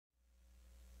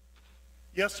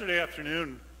Yesterday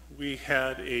afternoon, we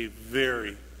had a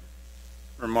very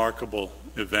remarkable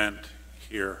event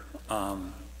here. I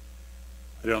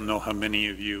don't know how many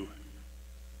of you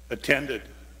attended,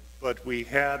 but we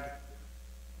had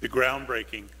the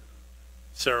groundbreaking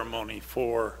ceremony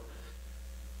for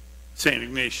St.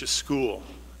 Ignatius School.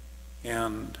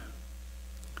 And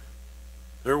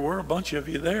there were a bunch of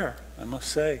you there, I must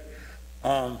say.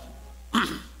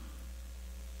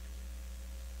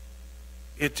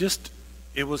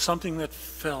 It was something that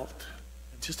it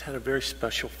just had a very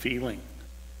special feeling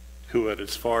to it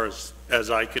as far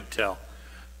as I could tell.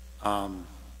 And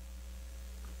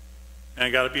I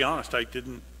got to be honest, I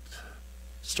didn't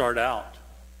start out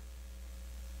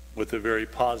with a very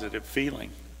positive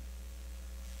feeling.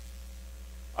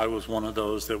 I was one of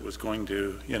those that was going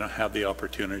to, have the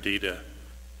opportunity to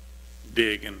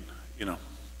dig and,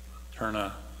 turn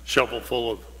a shovel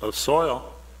full of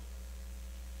soil.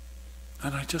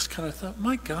 And I just kind of thought,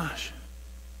 my gosh,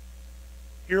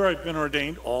 here I've been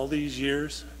ordained all these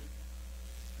years,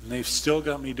 and they've still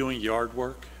got me doing yard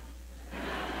work.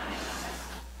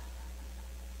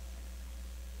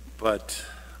 But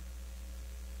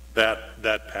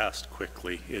that passed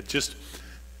quickly. It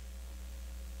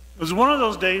was one of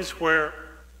those days where,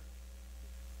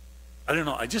 I don't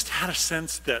know, I just had a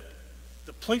sense that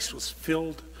the place was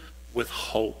filled with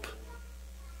hope.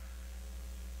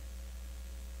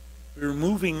 We were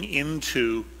moving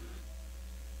into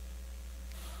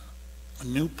a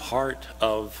new part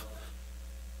of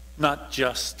not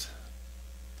just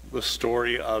the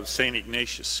story of St.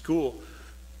 Ignatius School,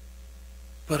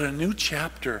 but a new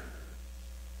chapter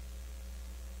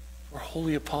for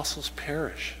Holy Apostles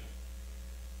Parish.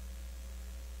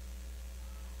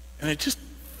 And it just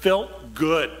felt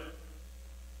good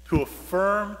to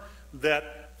affirm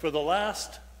that for the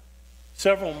last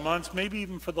several months, maybe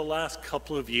even for the last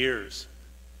couple of years,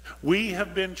 we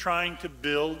have been trying to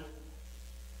build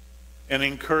and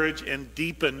encourage and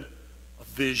deepen a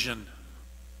vision,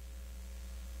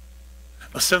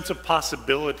 a sense of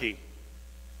possibility,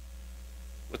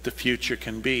 what the future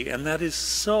can be. And that is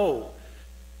so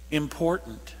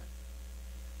important.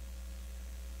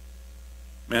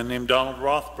 A man named Donald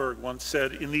Rothberg once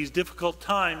said, in these difficult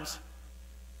times,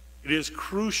 it is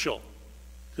crucial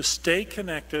to stay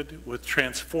connected with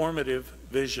transformative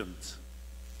visions.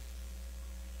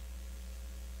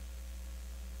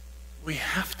 We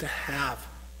have to have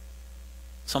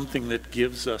something that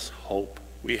gives us hope.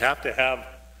 We have to have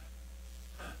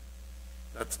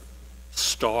that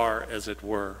star, as it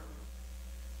were,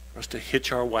 for us to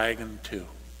hitch our wagon to.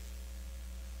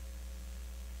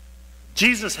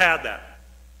 Jesus had that.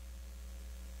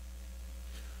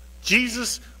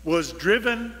 Jesus was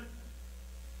driven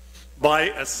by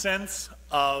a sense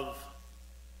of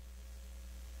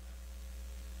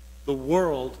the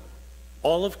world,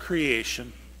 all of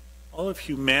creation, all of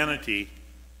humanity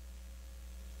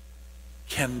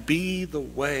can be the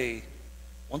way,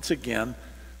 once again,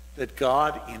 that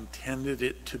God intended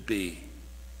it to be.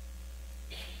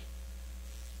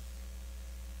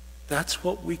 That's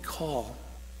what we call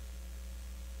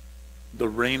the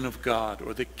reign of God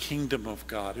or the kingdom of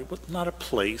God. It was not a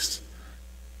place.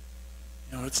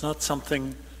 It's not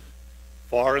something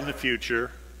far in the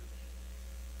future.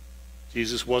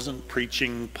 Jesus wasn't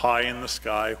preaching pie in the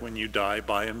sky when you die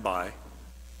by and by.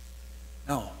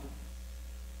 No.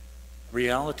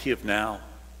 Reality of now.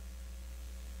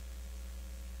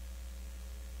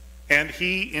 And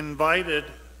he invited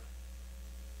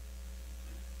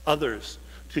others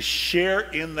to share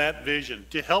in that vision,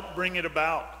 to help bring it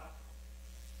about.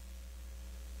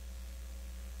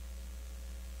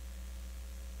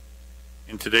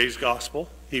 In today's gospel,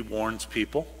 he warns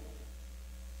people.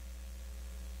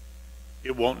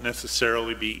 It won't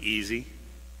necessarily be easy.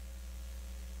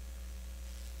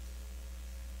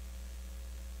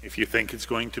 If you think it's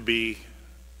going to be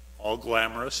all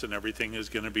glamorous and everything is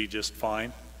going to be just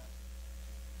fine,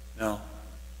 no.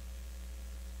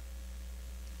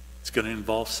 It's going to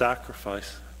involve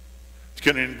sacrifice. It's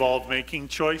going to involve making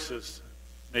choices,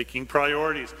 making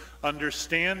priorities,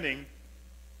 understanding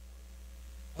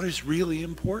what is really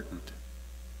important.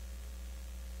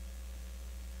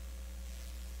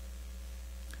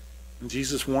 And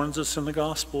Jesus warns us in the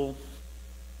gospel,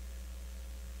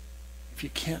 if you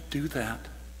can't do that,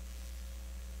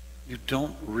 you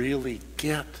don't really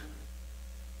get what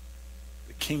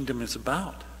the kingdom is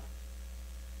about.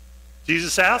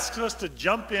 Jesus asks us to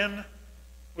jump in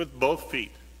with both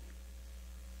feet,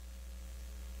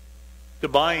 to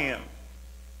buy in.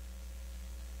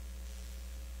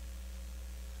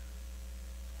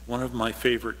 One of my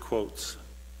favorite quotes: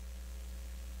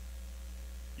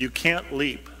 you can't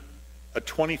leap a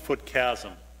 20-foot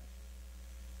chasm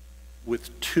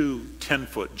with two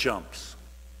 10-foot jumps.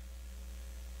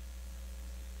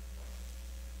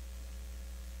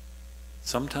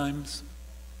 Sometimes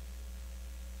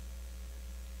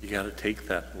you got to take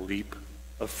that leap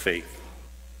of faith.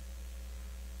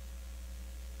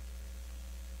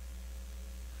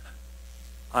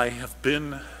 I have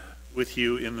been with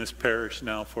you in this parish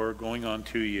now for going on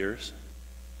 2 years,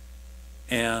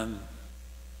 and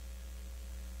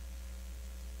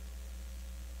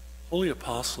Holy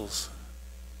Apostles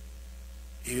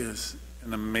is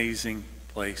an amazing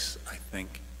place, I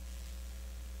think.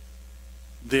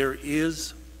 There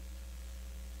is,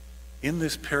 in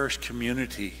this parish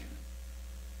community,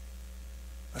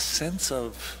 a sense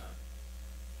of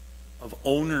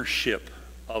ownership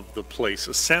of the place,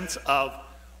 a sense of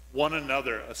one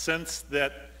another, a sense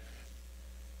that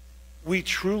we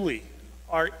truly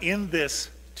are in this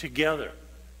together.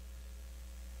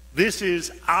 This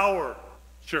is our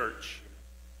church.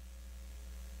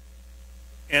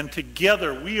 And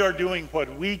together we are doing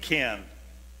what we can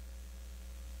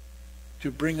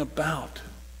to bring about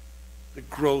the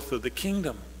growth of the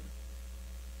kingdom.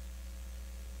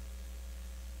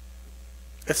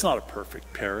 It's not a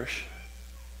perfect parish.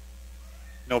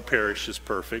 No parish is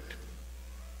perfect,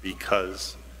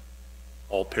 because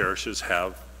all parishes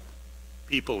have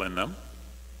people in them.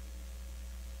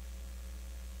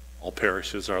 All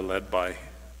parishes are led by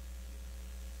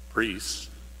priests.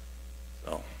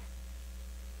 So,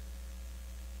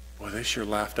 boy, they sure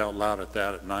laughed out loud at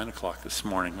that at 9 o'clock this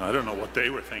morning. I don't know what they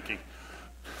were thinking.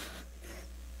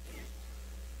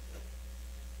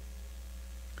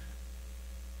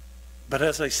 But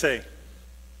as I say,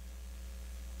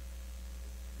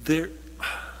 there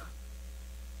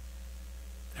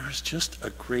is just a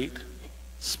great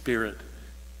spirit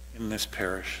in this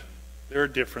parish. There are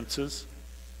differences,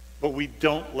 but we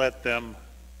don't let them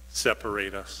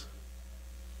separate us.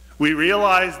 We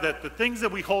realize that the things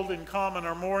that we hold in common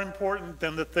are more important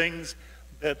than the things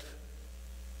that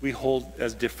we hold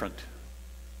as different.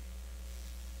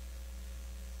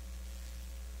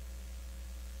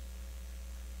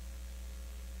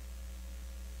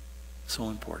 So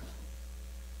important.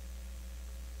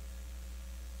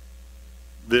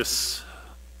 This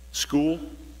school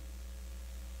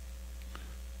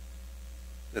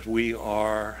that we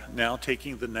are now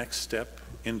taking the next step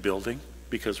in building,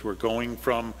 because we're going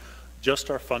from just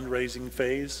our fundraising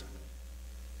phase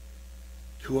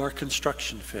to our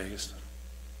construction phase,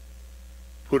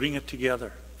 putting it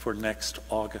together for next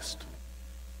August.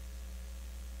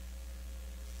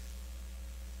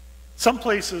 Some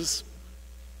places,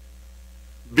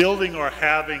 building or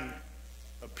having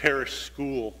a parish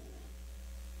school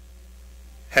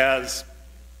has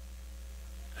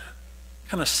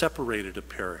kind of separated a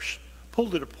parish,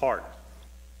 pulled it apart.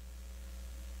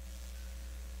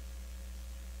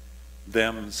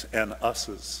 Thems and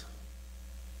us's.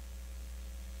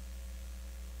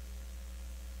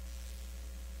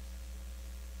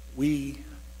 We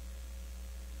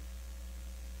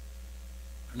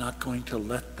are not going to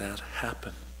let that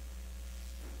happen.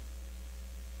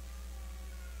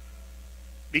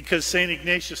 Because St.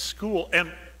 Ignatius School,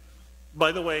 and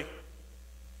by the way,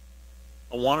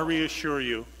 I want to reassure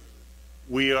you,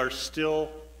 we are still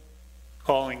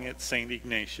calling it St.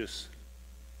 Ignatius.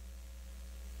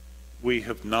 We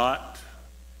have not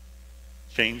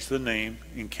changed the name,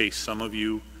 in case some of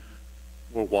you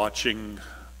were watching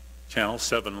Channel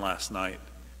 7 last night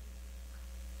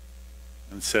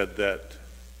and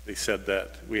they said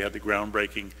that we had the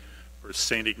groundbreaking for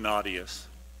St. Ignatius.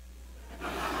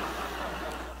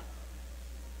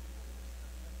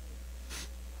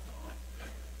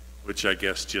 Which I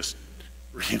guess just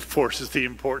reinforces the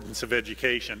importance of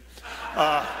education.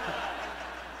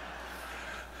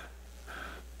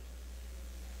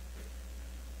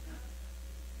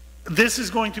 This is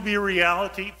going to be a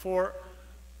reality for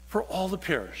all the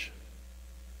parish.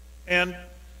 And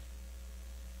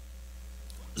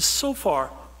so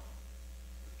far,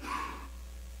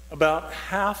 about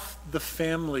half the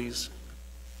families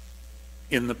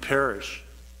in the parish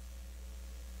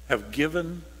have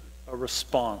given a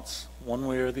response, one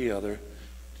way or the other,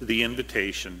 to the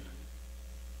invitation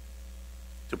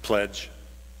to pledge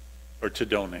or to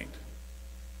donate.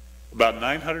 About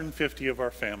 950 of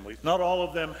our families, not all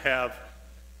of them have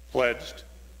pledged.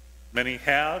 Many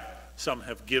have. Some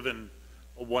have given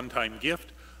a one-time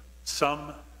gift.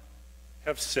 Some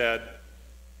have said,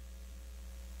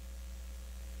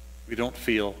 we don't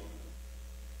feel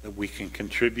that we can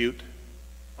contribute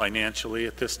financially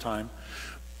at this time.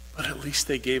 But at least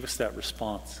they gave us that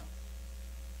response,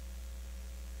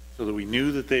 so that we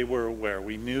knew that they were aware.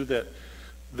 We knew that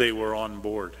they were on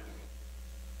board.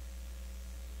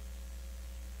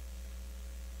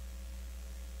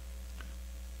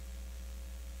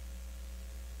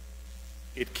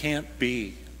 It can't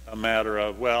be a matter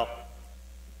of, well,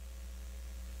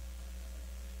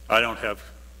 I don't have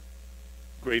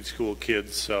grade school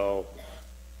kids, so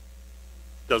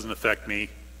it doesn't affect me.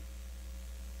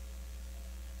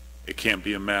 It can't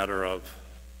be a matter of,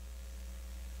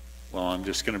 well, I'm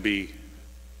just going to be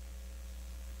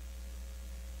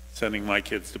sending my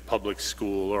kids to public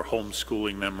school or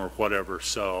homeschooling them or whatever,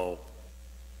 so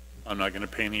I'm not going to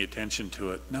pay any attention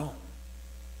to it. No.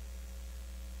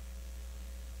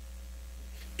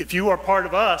 If you are part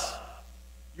of us,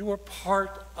 you are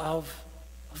part of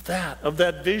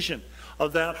that vision,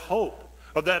 of that hope,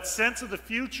 of that sense of the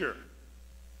future.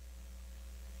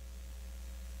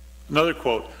 Another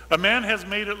quote, "A man has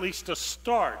made at least a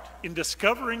start in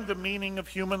discovering the meaning of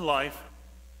human life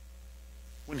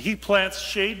when he plants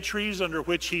shade trees under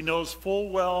which he knows full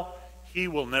well he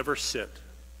will never sit."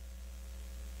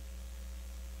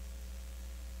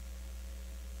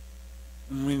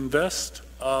 When we invest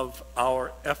of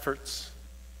our efforts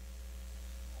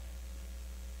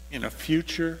in a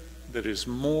future that is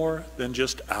more than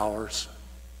just ours,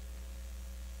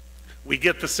 we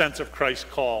get the sense of Christ's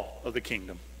call of the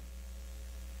kingdom.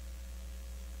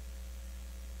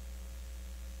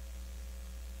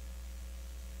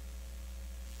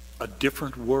 A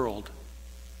different world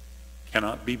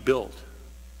cannot be built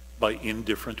by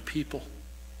indifferent people.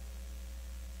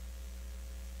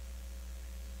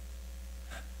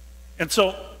 And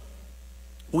so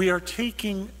we are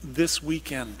taking this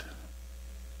weekend,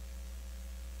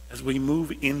 as we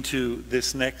move into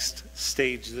this next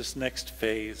stage, this next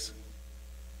phase,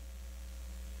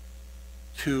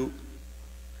 to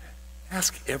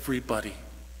ask everybody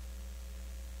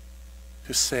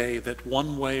to say that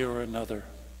one way or another,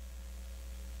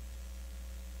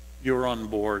 you're on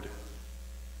board.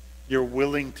 You're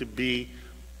willing to be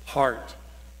part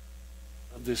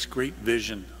of this great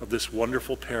vision of this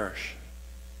wonderful parish.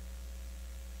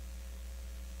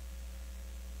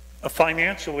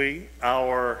 Financially,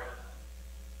 our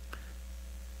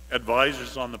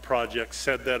advisors on the project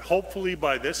said that hopefully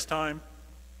by this time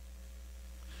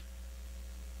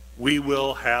we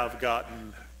will have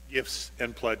gotten gifts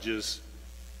and pledges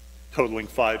totaling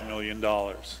 $5 million.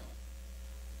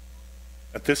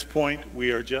 At this point,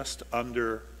 we are just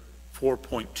under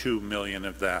 4.2 million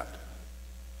of that.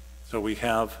 So we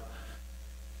have,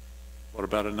 what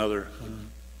about another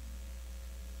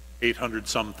 800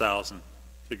 some thousand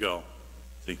to go,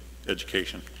 the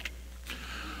education.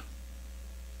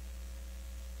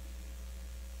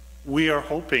 We are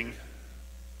hoping,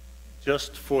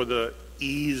 just for the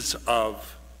ease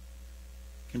of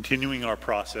continuing our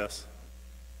process,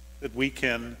 that we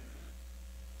can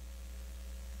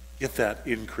get that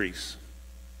increase.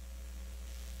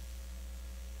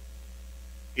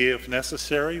 If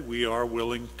necessary, we are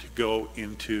willing to go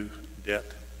into debt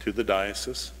to the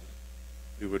diocese.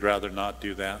 We would rather not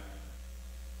do that.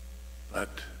 But,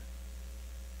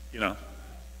 you know,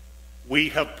 we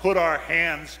have put our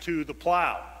hands to the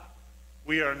plow.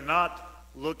 We are not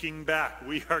looking back.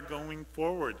 We are going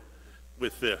forward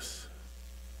with this.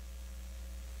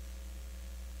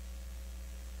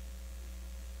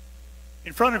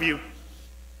 In front of you,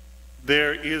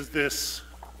 there is this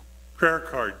prayer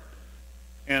card.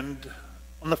 And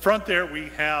on the front there, we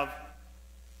have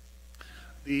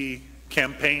the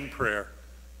campaign prayer.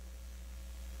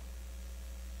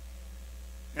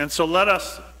 And so let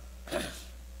us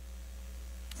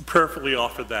prayerfully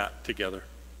offer that together.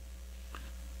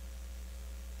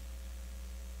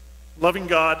 Loving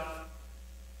God,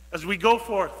 as we go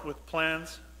forth with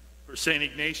plans for St.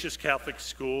 Ignatius Catholic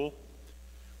School,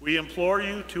 we implore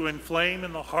you to inflame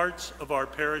in the hearts of our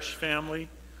parish family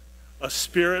a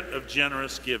spirit of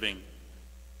generous giving.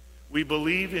 We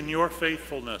believe in your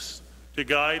faithfulness to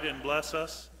guide and bless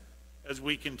us as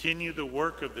we continue the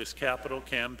work of this capital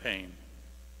campaign.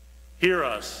 Hear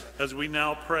us as we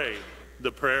now pray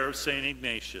the prayer of St.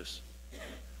 Ignatius.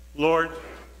 Lord,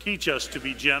 teach us to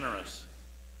be generous.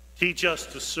 Teach us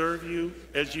to serve you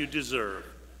as you deserve,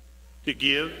 to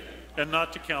give and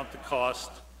not to count the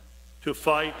cost, to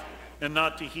fight and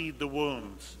not to heed the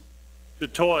wounds, to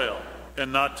toil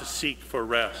and not to seek for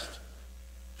rest,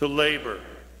 to labor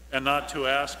and not to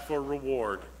ask for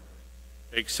reward,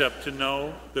 except to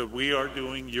know that we are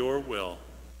doing your will.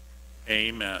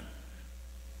 Amen.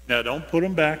 Now, don't put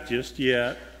them back just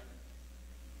yet.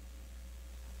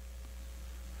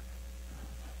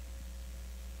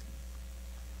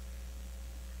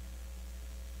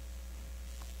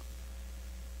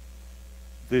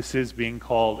 This is being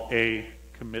called a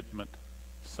commitment.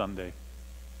 Sunday.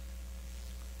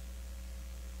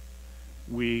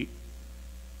 We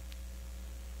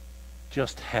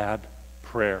just had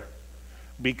prayer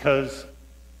because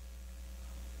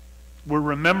we're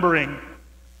remembering,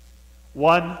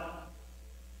 one,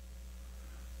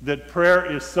 that prayer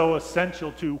is so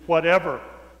essential to whatever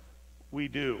we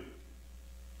do.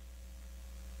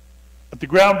 At the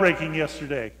groundbreaking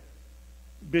yesterday,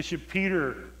 Bishop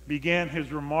Peter began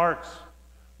his remarks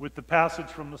with the passage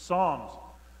from the Psalms.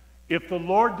 If the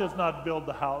Lord does not build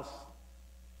the house,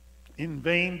 in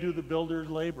vain do the builders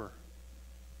labor.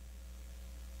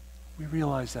 We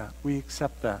realize that. We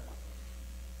accept that.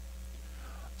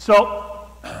 So,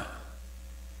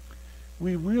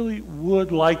 we really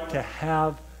would like to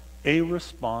have a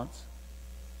response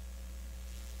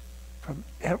from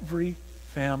every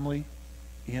family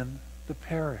in the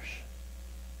parish.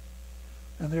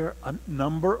 And there are a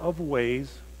number of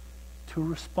ways to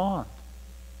respond.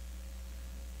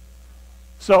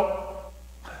 So,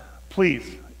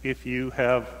 please, if you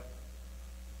have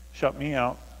shut me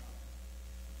out,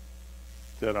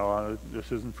 said, oh,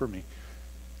 this isn't for me,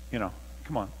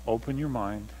 come on, open your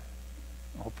mind,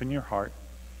 open your heart.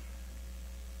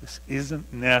 This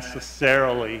isn't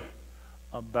necessarily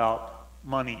about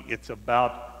money. It's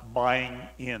about buying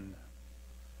in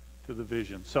to the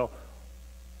vision. So,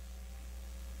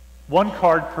 one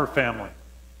card per family.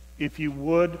 If you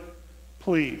would,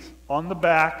 please, on the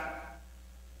back,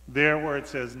 there where it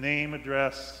says name,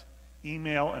 address,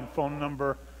 email, and phone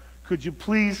number, could you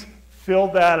please fill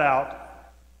that out?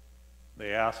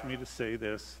 They asked me to say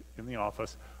this in the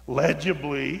office,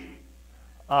 legibly.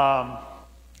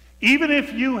 Even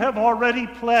if you have already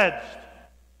pledged,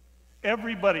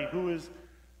 everybody who is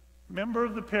a member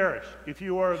of the parish, if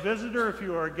you are a visitor, if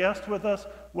you are a guest with us,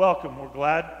 welcome. We're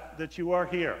glad that you are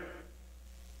here.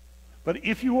 But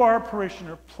if you are a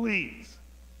parishioner, please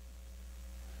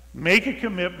make a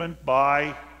commitment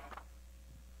by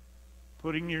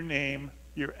putting your name,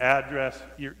 your address,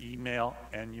 your email,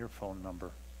 and your phone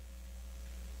number.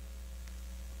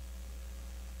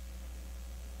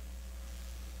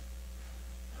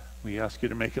 We ask you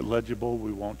to make it legible.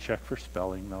 We won't check for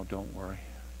spelling, though, don't worry.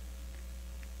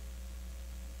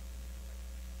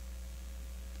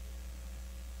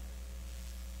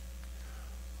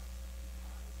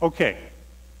 Okay.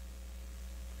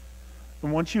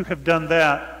 And once you have done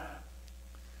that,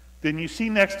 then you see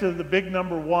next to the big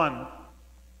number 1,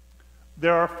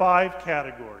 there are 5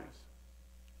 categories.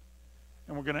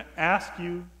 And we're going to ask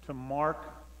you to mark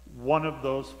one of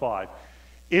those 5.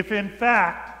 If in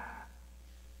fact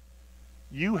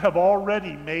you have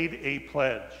already made a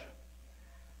pledge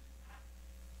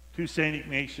to St.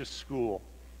 Ignatius School,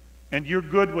 and you're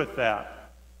good with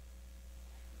that,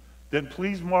 then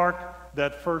please mark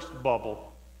that first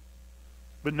bubble.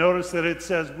 But notice that it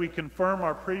says we confirm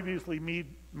our previously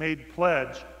made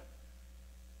pledge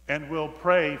and will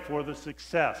pray for the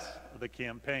success of the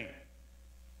campaign.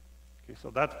 Okay,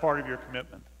 so that's part of your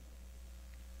commitment.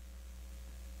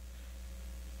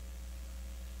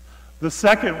 The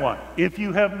second one, if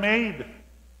you have made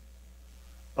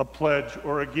a pledge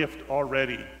or a gift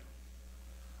already,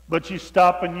 but you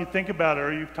stop and you think about it,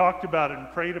 or you've talked about it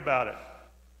and prayed about it,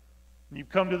 and you've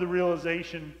come to the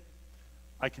realization,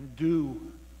 I can do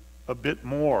a bit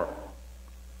more,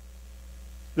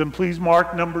 then please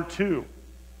mark number 2.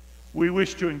 We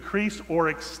wish to increase or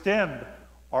extend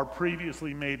our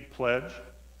previously made pledge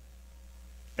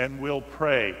and will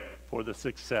pray for the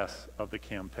success of the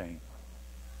campaign.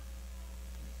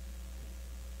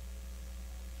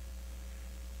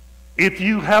 If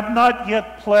you have not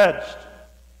yet pledged,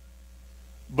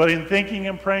 but in thinking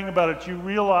and praying about it, you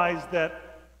realize that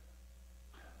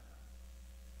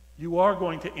you are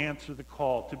going to answer the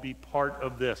call to be part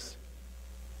of this,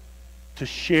 to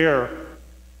share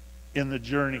in the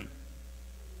journey,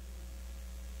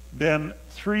 then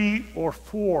 3 or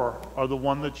 4 are the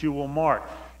one that you will mark.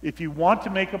 If you want to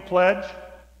make a pledge,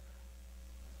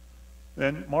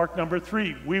 then mark number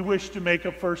 3. We wish to make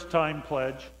a first-time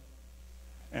pledge,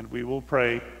 and we will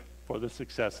pray for the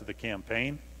success of the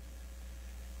campaign.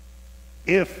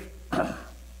 If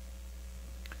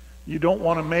you don't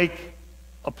want to make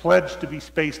a pledge to be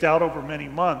spaced out over many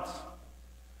months,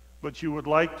 but you would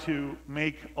like to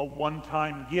make a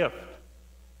one-time gift,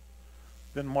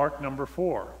 then mark number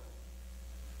 4.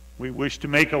 We wish to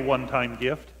make a one-time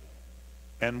gift,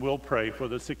 and we'll pray for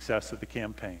the success of the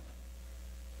campaign.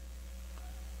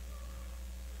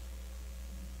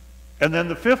 And then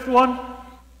the 5th one,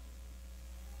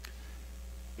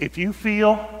 if you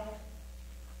feel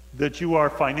that you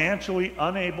are financially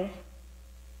unable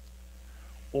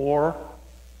or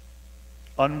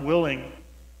unwilling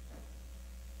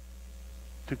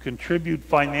to contribute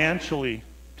financially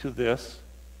to this,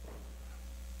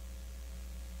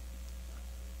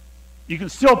 you can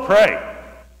still pray.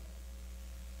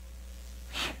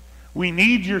 We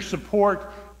need your support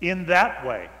in that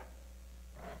way.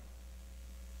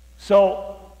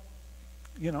 So,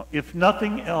 if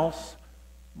nothing else,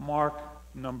 mark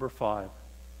number 5.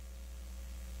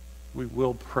 We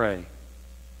will pray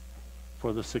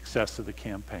for the success of the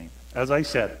campaign. As I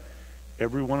said,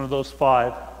 every one of those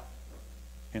 5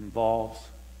 involves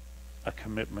a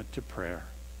commitment to prayer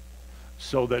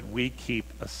so that we keep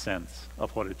a sense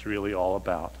of what it's really all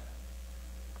about.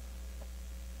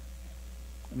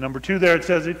 Number 2 there, it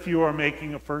says if you are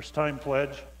making a first-time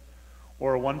pledge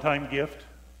or a one-time gift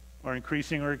or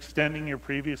increasing or extending your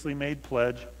previously made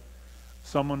pledge,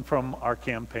 someone from our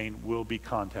campaign will be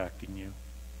contacting you.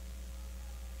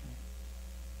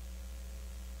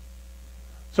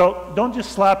 So don't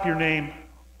just slap your name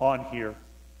on here,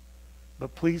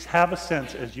 but please have a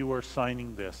sense as you are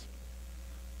signing this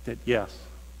that yes,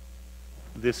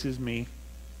 this is me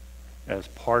as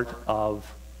part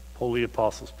of Holy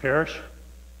Apostles Parish.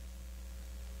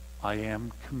 I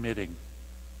am committing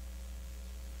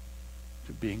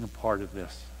to being a part of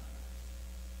this.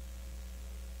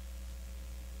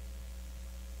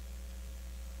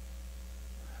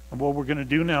 And what we're going to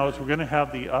do now is we're going to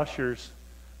have the ushers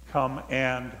come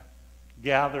and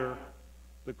gather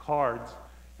the cards,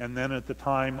 and then at the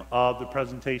time of the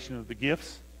presentation of the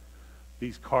gifts,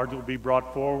 these cards will be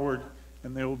brought forward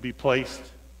and they will be placed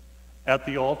at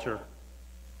the altar.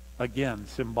 Again,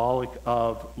 symbolic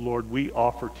of, Lord, we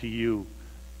offer to you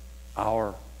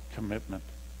our commitment,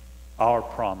 our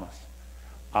promise,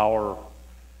 our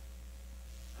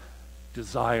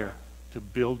desire to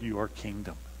build your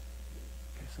kingdom.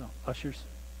 Okay, so ushers.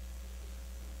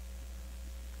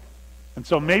 And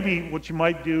so maybe what you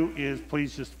might do is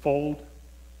please just fold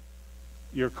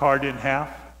your card in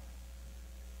half.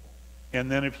 And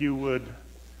then if you would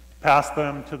pass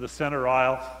them to the center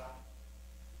aisle.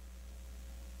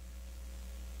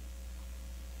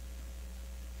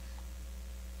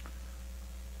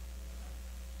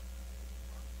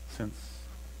 Since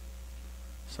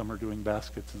some are doing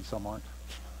baskets and some aren't.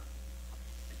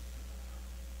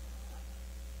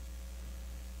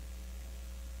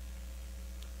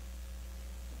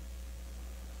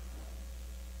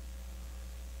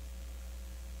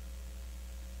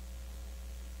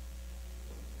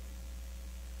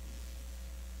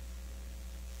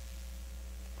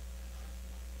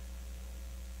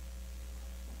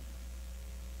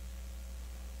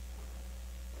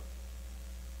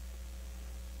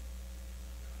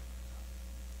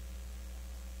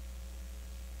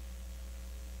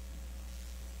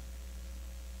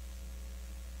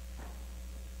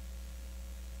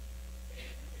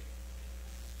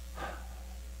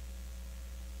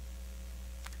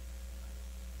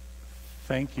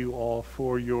 Thank you all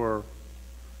for your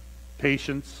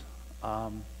patience.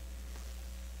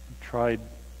 Tried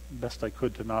best I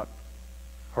could to not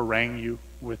harangue you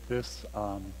with this.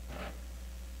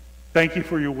 Thank you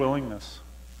for your willingness.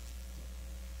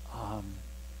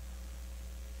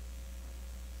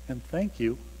 And thank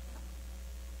you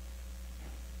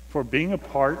for being a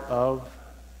part of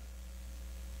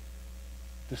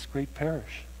this great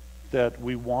parish that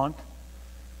we want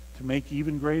to make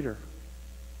even greater.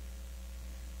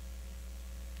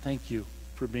 Thank you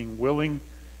for being willing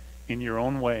in your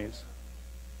own ways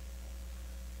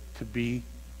to be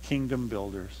kingdom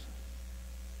builders,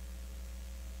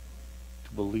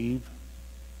 to believe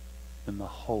in the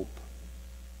hope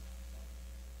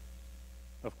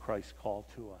of Christ's call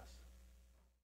to us.